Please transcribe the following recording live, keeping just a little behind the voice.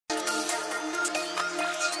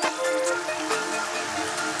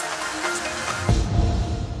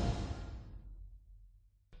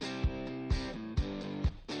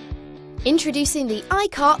Introducing the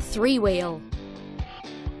iCart 3-wheel.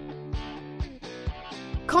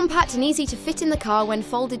 Compact and easy to fit in the car when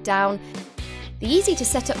folded down, the easy to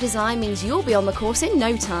set up design means you'll be on the course in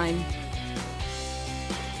no time.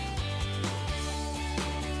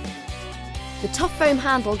 The tough foam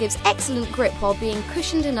handle gives excellent grip while being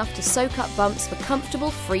cushioned enough to soak up bumps for comfortable,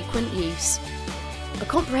 frequent use. A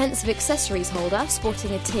comprehensive accessories holder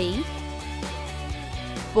sporting a tee,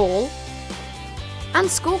 ball and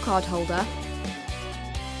scorecard holder,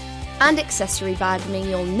 and accessory bag meaning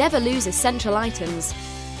you'll never lose essential items.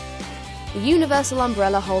 The universal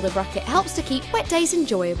umbrella holder bracket helps to keep wet days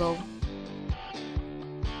enjoyable.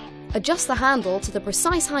 Adjust the handle to the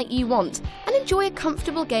precise height you want and enjoy a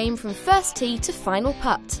comfortable game from first tee to final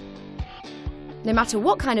putt. No matter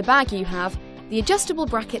what kind of bag you have, the adjustable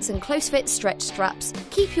brackets and close-fit stretch straps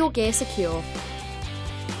keep your gear secure.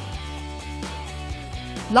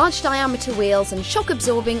 Large diameter wheels and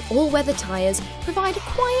shock-absorbing all-weather tyres provide a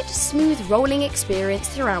quiet, smooth rolling experience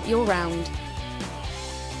throughout your round.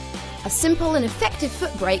 A simple and effective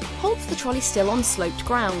foot brake holds the trolley still on sloped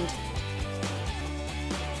ground.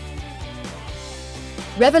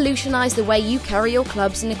 Revolutionise the way you carry your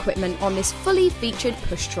clubs and equipment on this fully featured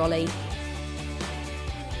push trolley.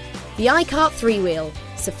 The iCart 3-wheel,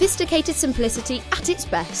 sophisticated simplicity at its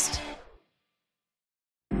best.